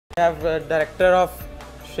We have director of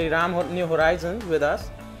Shri New Horizons with us.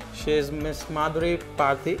 She is Miss Madhuri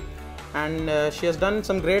Parti, and she has done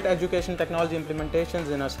some great education technology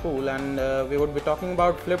implementations in her school, and we would be talking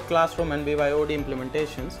about flipped classroom and BYOD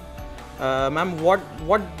implementations. Ma'am, what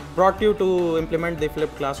brought you to implement the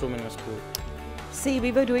flipped classroom in your school? See,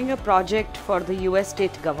 we were doing a project for the US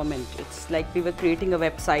state government. It's like we were creating a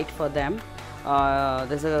website for them.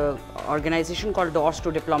 There's an organization called Doors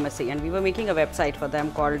to Diplomacy, and we were making a website for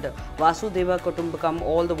them called Vasudhaiva Kutumbakam,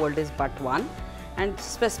 All the World is But One, and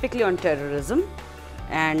specifically on terrorism.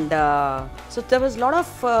 And so there was a lot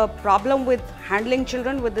of problem with handling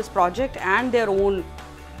children with this project and their own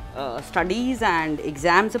studies and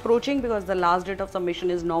exams approaching, because the last date of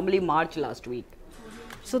submission is normally March last week.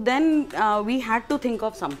 So then we had to think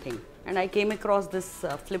of something, and I came across this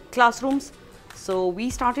flipped classrooms. So we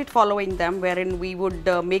started following them, wherein we would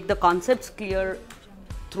make the concepts clear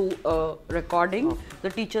through a recording. The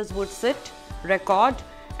teachers would sit, record,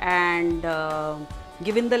 and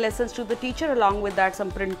give in the lessons to the teacher. Along with that,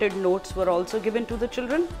 some printed notes were also given to the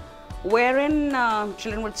children, wherein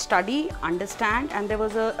children would study, understand, and there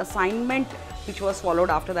was an assignment which was followed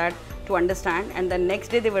after that to understand, and the next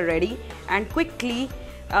day they were ready. And quickly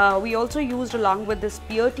we also used, along with this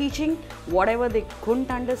peer teaching, whatever they couldn't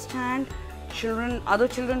understand, other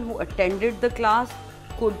children who attended the class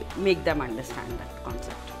could make them understand that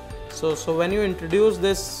concept. So when you introduced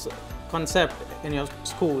this concept in your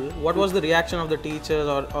school, what was the reaction of the teachers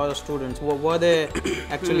or students? Were they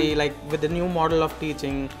actually like with the new model of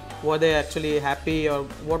teaching? Were they actually happy, or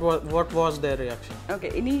what was their reaction?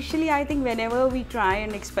 Okay, initially I think whenever we try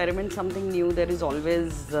and experiment something new, there is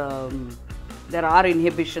always there are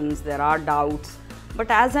inhibitions, there are doubts. But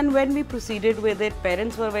as and when we proceeded with it,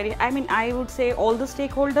 parents were I would say all the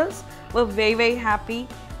stakeholders were very happy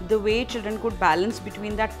the way children could balance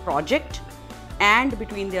between that project and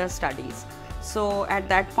between their studies. So at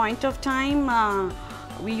that point of time,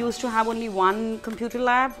 we used to have only one computer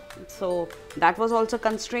lab, so that was also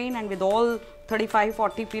constrained, and with all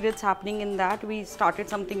 35-40 periods happening in that, we started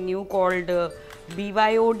something new called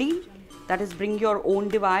BYOD, that is bring your own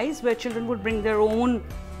device, where children would bring their own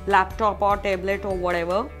laptop or tablet or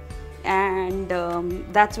whatever, and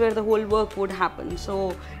that's where the whole work would happen.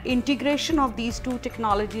 So integration of these two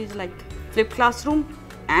technologies like flipped classroom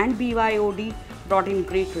and BYOD brought in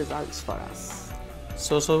great results for us.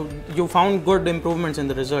 So you found good improvements in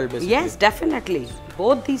the result, basically? Yes, definitely.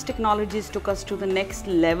 Both these technologies took us to the next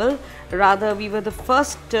level. Rather, we were the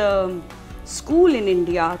first school in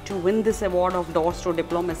India to win this award of Doors to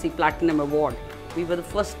Diplomacy Platinum Award. We were the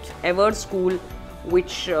first ever school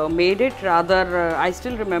which made it. Rather, I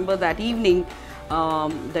still remember that evening,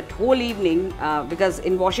 that whole evening, because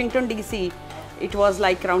in Washington DC, it was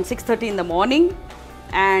like around 6:30 in the morning,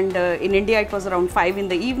 and in India it was around 5 in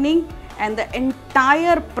the evening, and the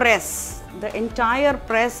entire press,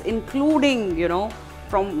 including,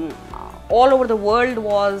 from all over the world,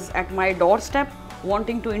 was at my doorstep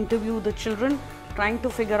wanting to interview the children, trying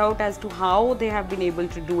to figure out as to how they have been able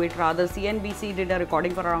to do it. Rather, CNBC did a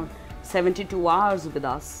recording for around 72 hours with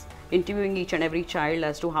us, interviewing each and every child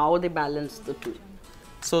as to how they balance the two.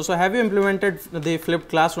 So have you implemented the flipped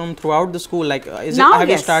classroom throughout the school? Like, Have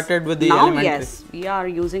you started with the now, elementary? Yes, we are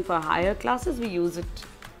using for higher classes. We use it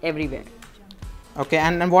everywhere. Okay,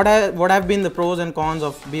 and what have been the pros and cons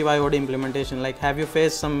of BYOD implementation? Like, have you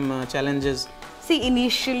faced some challenges? See,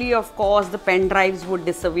 initially, of course, the pen drives would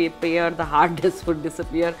disappear, the hard disks would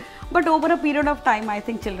disappear. But over a period of time, I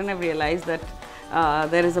think children have realized that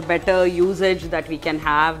there is a better usage that we can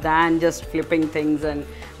have than just flipping things, and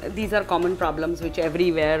these are common problems which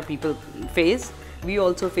everywhere people face. We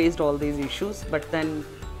also faced all these issues, but then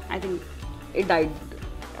I think it died.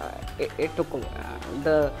 It took over.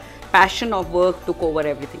 The passion of work took over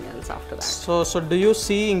everything else after that. So do you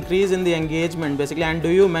see increase in the engagement basically, and do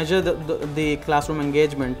you measure the classroom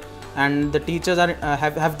engagement, and the teachers are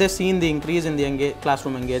have they seen the increase in the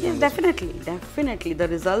classroom engagement? Yes, definitely the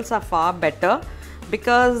results are far better,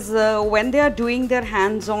 because when they are doing their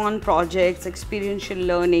hands-on projects, experiential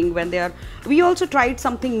learning, we also tried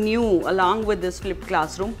something new along with this flipped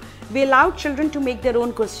classroom. We allowed children to make their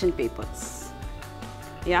own question papers.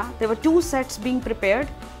 Yeah, there were 2 sets being prepared,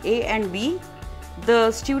 A and B.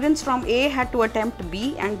 The students from A had to attempt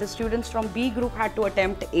B, and the students from B group had to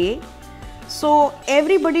attempt A. So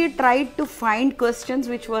everybody tried to find questions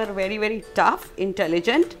which were very tough,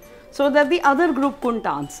 intelligent, so that the other group couldn't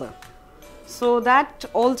answer. So that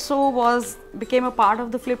also became a part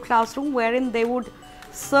of the flipped classroom, wherein they would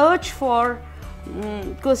search for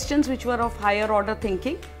questions which were of higher order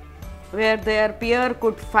thinking, where their peer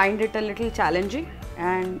could find it a little challenging,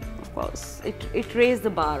 and of course, it raised the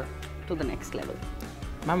bar to the next level.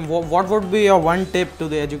 Ma'am, what would be your one tip to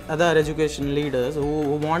the other education leaders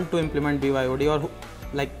who want to implement BYOD,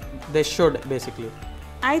 or they should basically?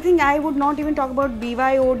 I think I would not even talk about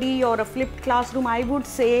BYOD or a flipped classroom. I would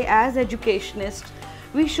say, as educationists,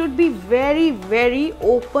 we should be very, very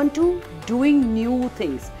open to doing new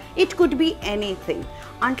things. It could be anything.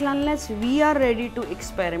 Until unless we are ready to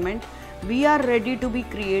experiment, we are ready to be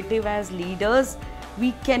creative as leaders,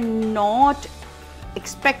 we cannot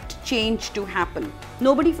expect change to happen.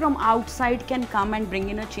 Nobody from outside can come and bring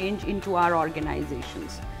in a change into our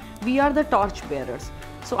organizations. We are the torch bearers.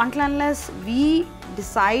 So until unless we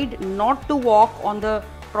decide not to walk on the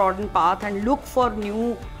trodden path and look for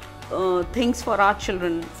new things for our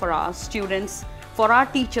children, for our students, for our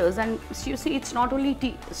teachers, and you see, it's not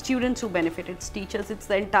only students who benefit, it's teachers, it's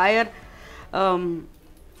the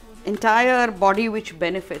entire body which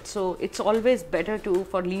benefits. So it's always better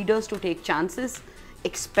for leaders to take chances,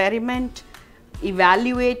 experiment,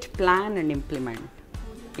 evaluate, plan and implement.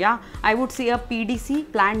 Yeah, I would say a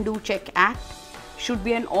PDC, plan, do, check, act, should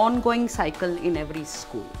be an ongoing cycle in every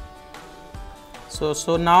school.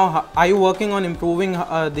 So now, are you working on improving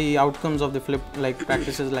the outcomes of the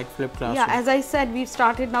practices like flipped classroom? Yeah, as I said, we've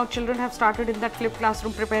started now. Children have started in that flipped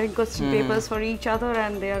classroom, preparing question papers for each other,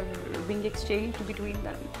 and they are being exchanged between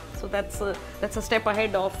them. So that's a step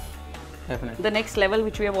ahead of Definitely. the next level,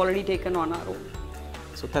 which we have already taken on our own.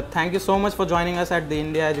 So thank you so much for joining us at the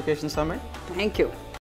India Education Summit. Thank you.